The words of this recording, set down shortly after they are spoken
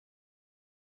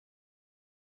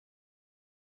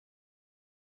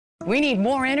We need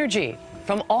more energy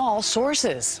from all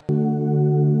sources.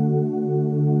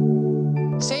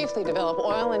 Safely develop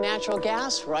oil and natural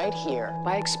gas right here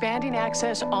by expanding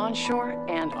access onshore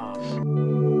and off.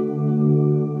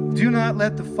 Do not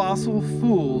let the fossil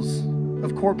fools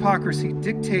of corpocracy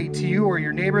dictate to you or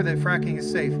your neighbor that fracking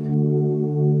is safe.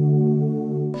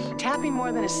 Tapping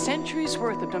more than a century's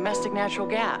worth of domestic natural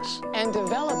gas and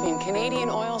developing Canadian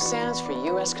oil sands for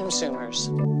U.S. consumers.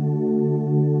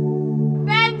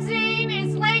 Benzene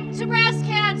is linked to breast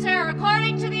cancer,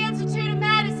 according to the Institute of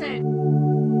Medicine.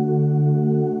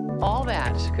 All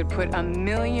that could put 1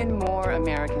 million more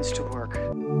Americans to work.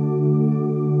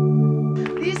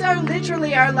 These are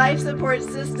literally our life support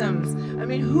systems. I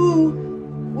mean,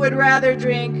 who would rather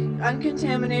drink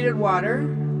uncontaminated water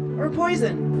or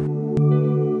poison?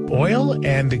 Oil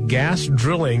and gas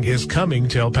drilling is coming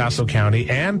to El Paso County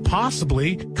and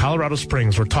possibly Colorado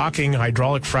Springs. We're talking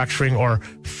hydraulic fracturing or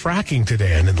fracking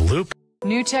today. And in the loop,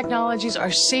 New technologies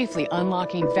are safely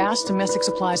unlocking vast domestic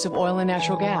supplies of oil and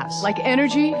natural gas, like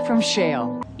energy from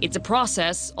shale. It's a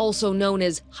process, also known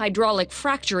as hydraulic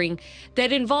fracturing,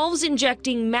 that involves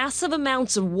injecting massive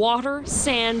amounts of water,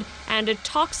 sand, and a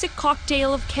toxic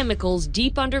cocktail of chemicals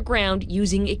deep underground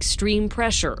using extreme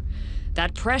pressure.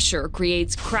 That pressure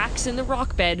creates cracks in the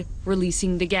rock bed,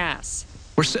 releasing the gas.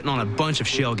 We're sitting on a bunch of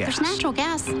shale gas. There's natural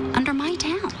gas under my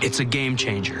town. It's a game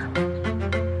changer.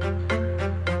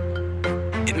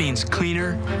 It means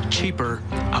cleaner, cheaper,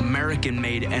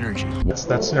 American-made energy.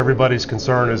 That's everybody's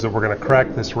concern, is that we're going to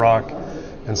crack this rock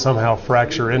and somehow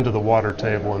fracture into the water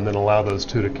table and then allow those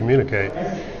two to communicate.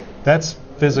 That's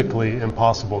physically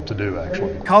impossible to do,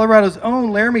 actually. Colorado's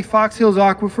own Laramie Fox Hills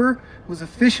Aquifer was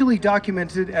officially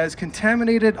documented as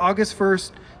contaminated August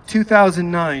 1st,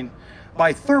 2009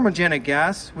 by thermogenic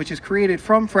gas, which is created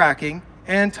from fracking,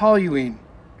 and toluene,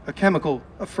 a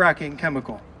fracking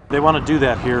chemical. They want to do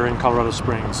that here in Colorado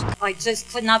Springs. I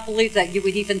just could not believe that you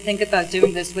would even think about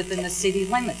doing this within the city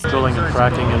limits. Drilling and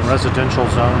fracking in residential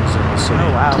zones in the city.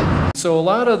 Oh, wow. So a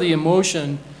lot of the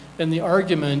emotion and the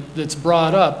argument that's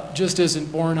brought up just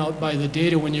isn't borne out by the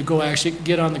data when you go actually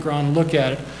get on the ground and look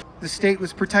at it. The state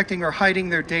was protecting or hiding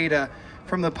their data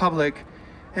from the public,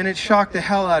 and it shocked the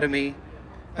hell out of me.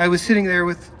 I was sitting there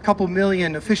with a couple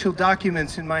million official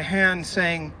documents in my hand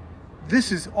saying,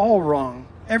 this is all wrong.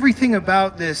 Everything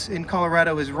about this in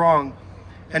Colorado is wrong,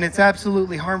 and it's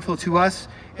absolutely harmful to us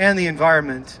and the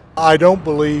environment. I don't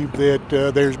believe that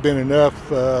there's been enough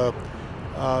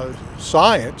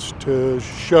science to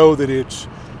show that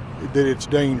it's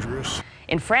dangerous.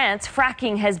 In France,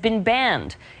 fracking has been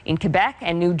banned. In Quebec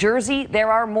and New Jersey,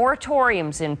 there are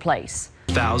moratoriums in place.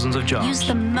 Thousands of jobs. Use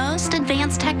the most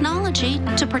advanced technology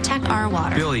to protect our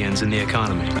water. Billions in the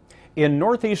economy. In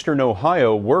northeastern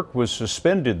Ohio, work was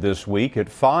suspended this week at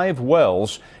 5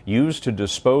 wells used to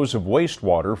dispose of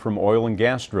wastewater from oil and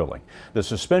gas drilling. The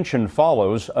suspension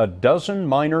follows a dozen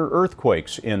minor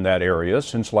earthquakes in that area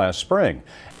since last spring.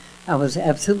 I was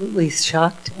absolutely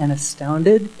shocked and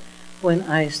astounded when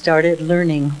I started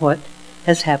learning what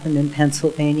has happened in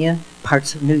Pennsylvania,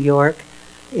 parts of New York,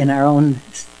 in our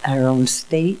own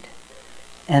state,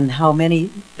 and how many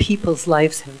people's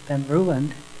lives have been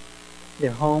ruined.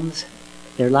 Their homes,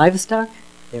 their livestock,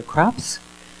 their crops,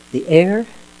 the air,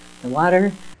 the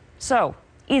water. So,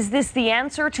 is this the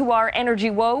answer to our energy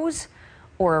woes,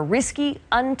 or a risky,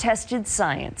 untested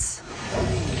science?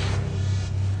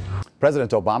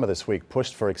 President Obama this week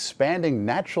pushed for expanding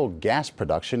natural gas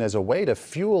production as a way to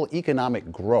fuel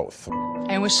economic growth.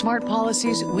 And with smart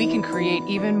policies, we can create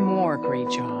even more great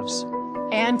jobs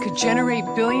and could generate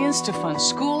billions to fund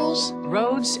schools,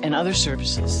 roads, and other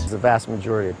services. The vast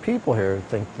majority of people here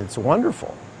think it's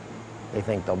wonderful. They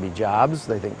think there'll be jobs,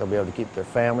 they think they'll be able to keep their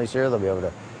families here, they'll be able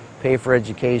to pay for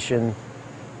education.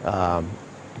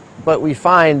 But we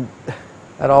find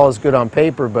that all is good on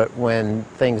paper, but when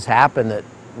things happen that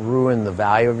ruin the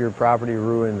value of your property,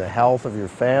 ruin the health of your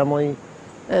family,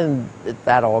 and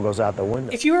that all goes out the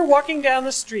window. If you were walking down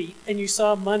the street and you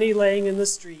saw money laying in the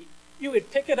street, you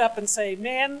would pick it up and say,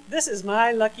 man, this is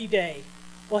my lucky day.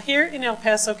 Well, here in El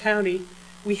Paso County,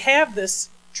 we have this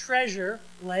treasure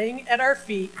laying at our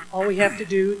feet. All we have to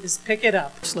do is pick it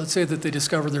up. So let's say that they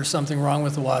discover there's something wrong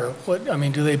with the water.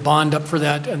 Do they bond up for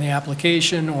that in the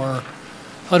application, or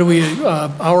how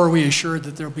are we assured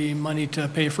that there'll be money to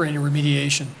pay for any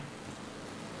remediation?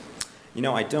 You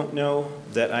know, I don't know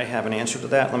that I have an answer to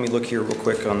that. Let me look here real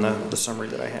quick on the summary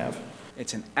that I have.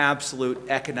 It's an absolute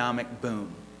economic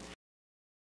boom.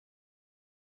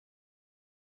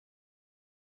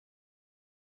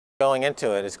 Going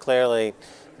into it is clearly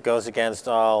goes against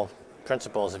all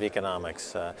principles of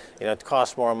economics. It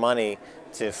costs more money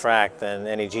to frack than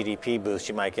any GDP boost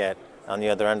you might get on the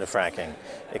other end of fracking.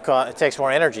 It takes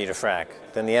more energy to frack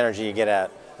than the energy you get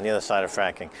at on the other side of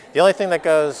fracking. The only thing that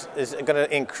is going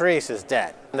to increase is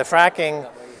debt. The fracking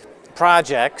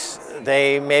projects,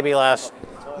 they maybe last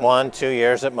 1-2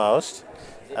 years at most.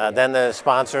 Then the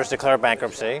sponsors declare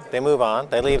bankruptcy. They move on.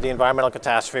 They leave the environmental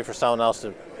catastrophe for someone else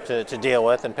to deal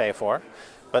with and pay for.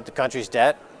 But the country's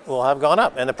debt will have gone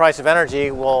up, and the price of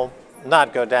energy will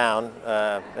not go down.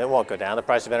 It won't go down. The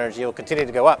price of energy will continue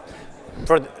to go up.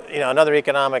 Another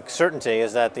economic certainty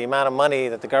is that the amount of money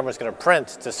that the government's going to print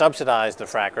to subsidize the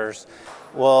frackers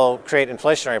will create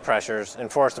inflationary pressures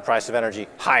and force the price of energy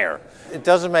higher. It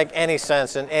doesn't make any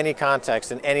sense in any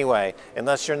context in any way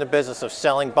unless you're in the business of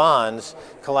selling bonds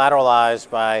collateralized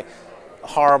by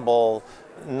horrible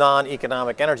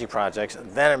non-economic energy projects.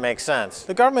 Then it makes sense.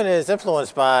 The government is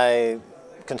influenced by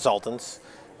consultants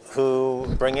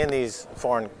who bring in these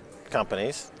foreign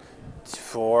companies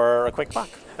for a quick buck.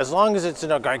 As long as it's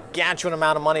a gargantuan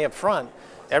amount of money up front,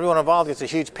 everyone involved gets a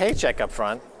huge paycheck up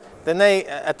front, then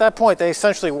at that point, they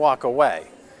essentially walk away.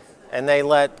 And they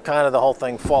let kind of the whole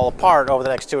thing fall apart over the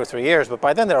next 2 or 3 years, but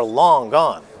by then they're long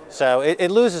gone. So it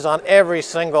loses on every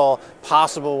single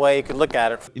possible way you could look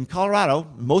at it. In Colorado,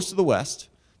 most of the West,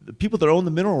 the people that own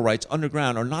the mineral rights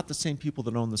underground are not the same people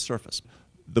that own the surface.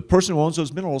 The person who owns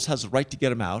those minerals has the right to get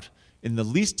them out in the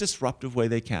least disruptive way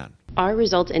they can. Our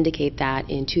results indicate that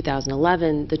in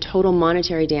 2011, the total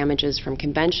monetary damages from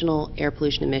conventional air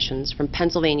pollution emissions from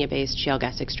Pennsylvania-based shale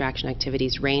gas extraction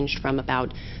activities ranged from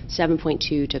about $7.2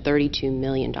 to $32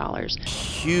 million.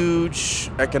 Huge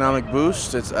economic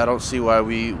boost. I don't see why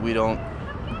we don't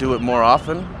do it more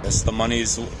often. The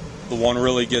money's the one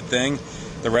really good thing.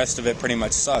 The rest of it pretty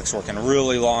much sucks, working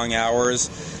really long hours.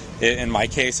 In my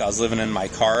case, I was living in my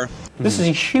car. This is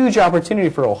a huge opportunity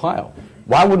for Ohio.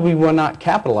 Why would we not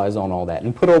capitalize on all that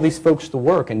and put all these folks to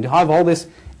work and have all this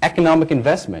economic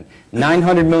investment?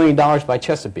 $900 million by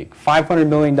Chesapeake, $500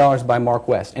 million by Mark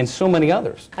West, and so many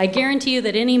others. I guarantee you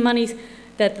that any money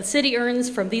that the city earns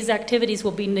from these activities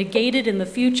will be negated in the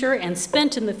future and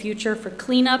spent in the future for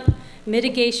cleanup,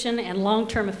 mitigation, and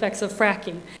long-term effects of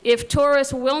fracking. If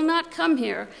tourists will not come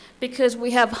here because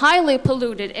we have highly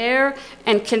polluted air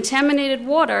and contaminated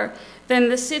water, then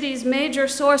the city's major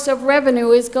source of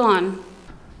revenue is gone.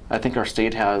 I think our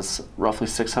state has roughly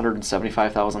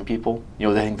 675,000 people.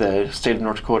 I think the state of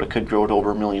North Dakota could grow to over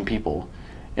 1 million people,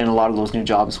 and a lot of those new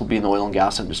jobs will be in the oil and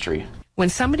gas industry. When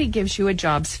somebody gives you a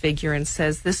jobs figure and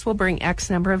says this will bring X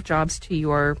number of jobs to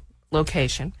your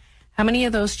location, how many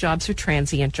of those jobs are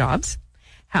transient jobs?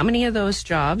 How many of those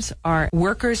jobs are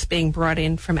workers being brought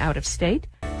in from out of state?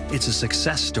 It's a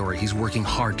success story he's working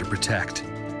hard to protect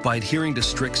by adhering to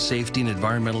strict safety and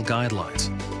environmental guidelines,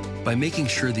 by making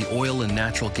sure the oil and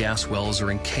natural gas wells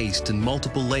are encased in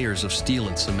multiple layers of steel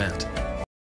and cement.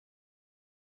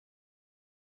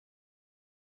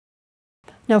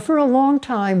 Now, for a long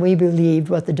time, we believed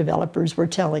what the developers were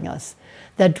telling us,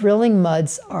 that drilling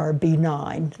muds are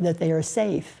benign, that they are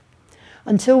safe,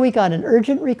 until we got an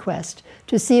urgent request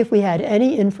to see if we had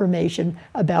any information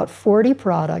about 40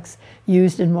 products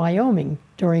used in Wyoming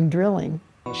during drilling.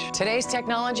 Today's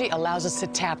technology allows us to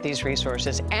tap these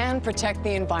resources and protect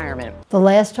the environment. The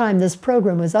last time this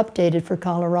program was updated for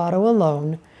Colorado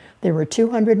alone, there were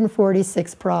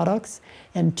 246 products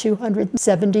and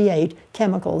 278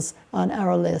 chemicals on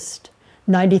our list.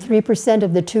 93%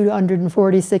 of the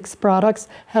 246 products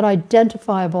had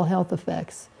identifiable health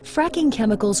effects. Fracking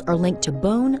chemicals are linked to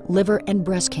bone, liver, and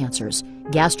breast cancers,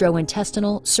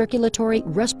 gastrointestinal, circulatory,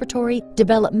 respiratory,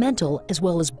 developmental, as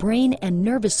well as brain and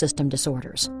nervous system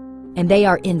disorders. And they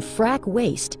are in frack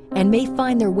waste and may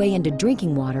find their way into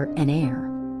drinking water and air.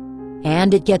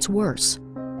 And it gets worse.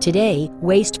 Today,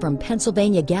 waste from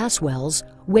Pennsylvania gas wells,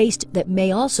 waste that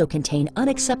may also contain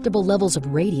unacceptable levels of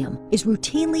radium, is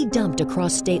routinely dumped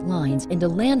across state lines into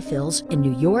landfills in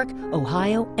New York,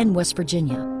 Ohio, and West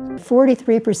Virginia.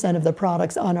 43% of the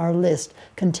products on our list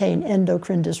contain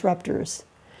endocrine disruptors,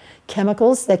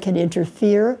 chemicals that can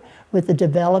interfere with the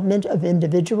development of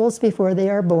individuals before they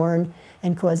are born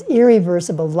and cause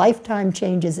irreversible lifetime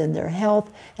changes in their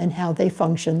health and how they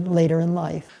function later in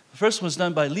life. The first one was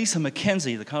done by Lisa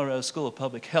McKenzie, the Colorado School of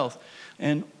Public Health,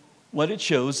 and what it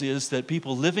shows is that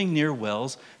people living near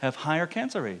wells have higher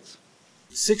cancer rates.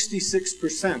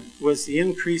 66% was the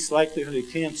increased likelihood of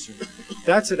cancer.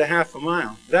 That's at a half a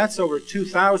mile. That's over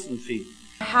 2,000 feet.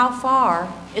 How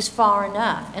far is far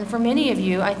enough? And for many of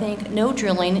you, I think no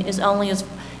drilling is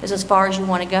as far as you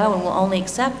want to go, and we'll only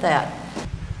accept that.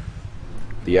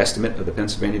 The estimate of the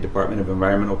Pennsylvania Department of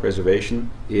Environmental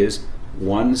Preservation is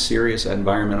one serious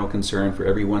environmental concern for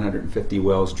every 150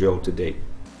 wells drilled to date.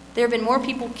 There have been more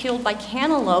people killed by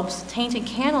cantaloupes, tainted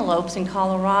cantaloupes in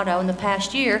Colorado in the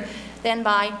past year than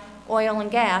by oil and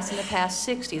gas in the past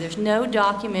 60. There's no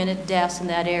documented deaths in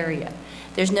that area.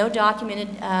 There's no documented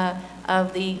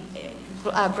of the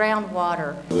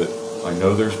groundwater. I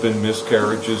know there's been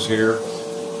miscarriages here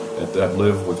that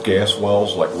live with gas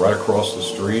wells like right across the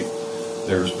street.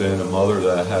 There's been a mother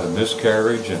that had a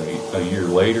miscarriage and a year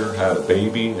later had a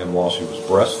baby, and while she was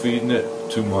breastfeeding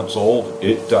it, 2 months old,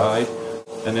 it died.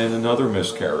 And then another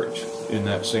miscarriage in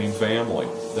that same family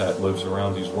that lives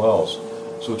around these wells.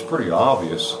 So it's pretty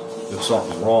obvious that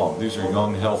something's wrong. These are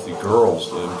young, healthy girls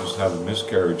that are just having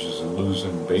miscarriages and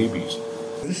losing babies.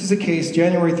 This is a case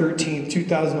January 13,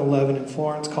 2011 in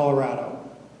Florence, Colorado.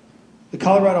 The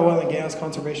Colorado Oil and Gas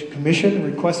Conservation Commission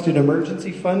requested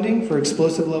emergency funding for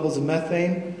explosive levels of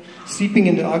methane seeping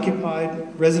into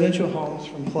occupied residential homes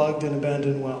from plugged and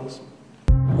abandoned wells.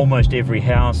 Almost every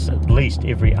house, at least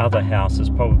every other house, has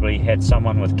probably had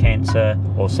someone with cancer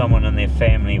or someone in their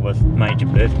family with major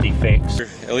birth defects.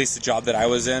 At least the job that I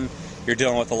was in, you're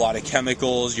dealing with a lot of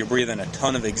chemicals, you're breathing a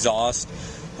ton of exhaust.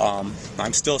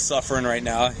 I'm still suffering right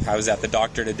now. I was at the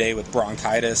doctor today with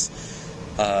bronchitis.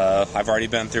 I've already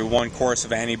been through one course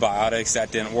of antibiotics. That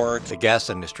didn't work. The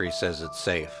gas industry says it's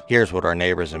safe. Here's what our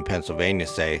neighbors in Pennsylvania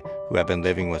say, who have been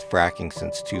living with fracking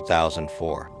since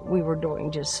 2004. We were doing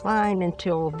just fine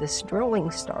until this drilling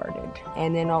started.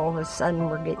 And then all of a sudden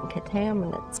we're getting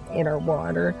contaminants in our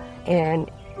water,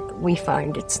 and we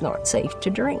find it's not safe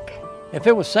to drink. If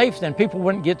it was safe, then people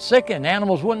wouldn't get sick and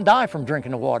animals wouldn't die from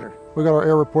drinking the water. We got our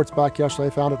air reports back yesterday.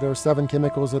 Found that there are 7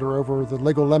 chemicals that are over the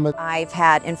legal limit. I've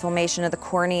had inflammation of the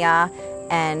cornea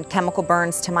and chemical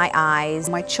burns to my eyes.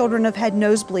 My children have had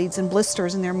nosebleeds and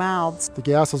blisters in their mouths. The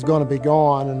gas is going to be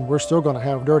gone, and we're still going to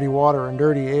have dirty water and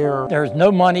dirty air. There's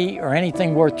no money or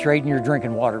anything worth trading your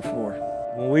drinking water for.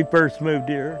 When we first moved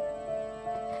here,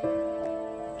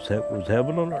 it was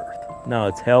heaven on earth. Now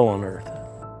it's hell on earth.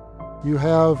 You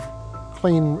have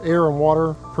clean air and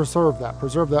water. Preserve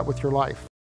that with your life.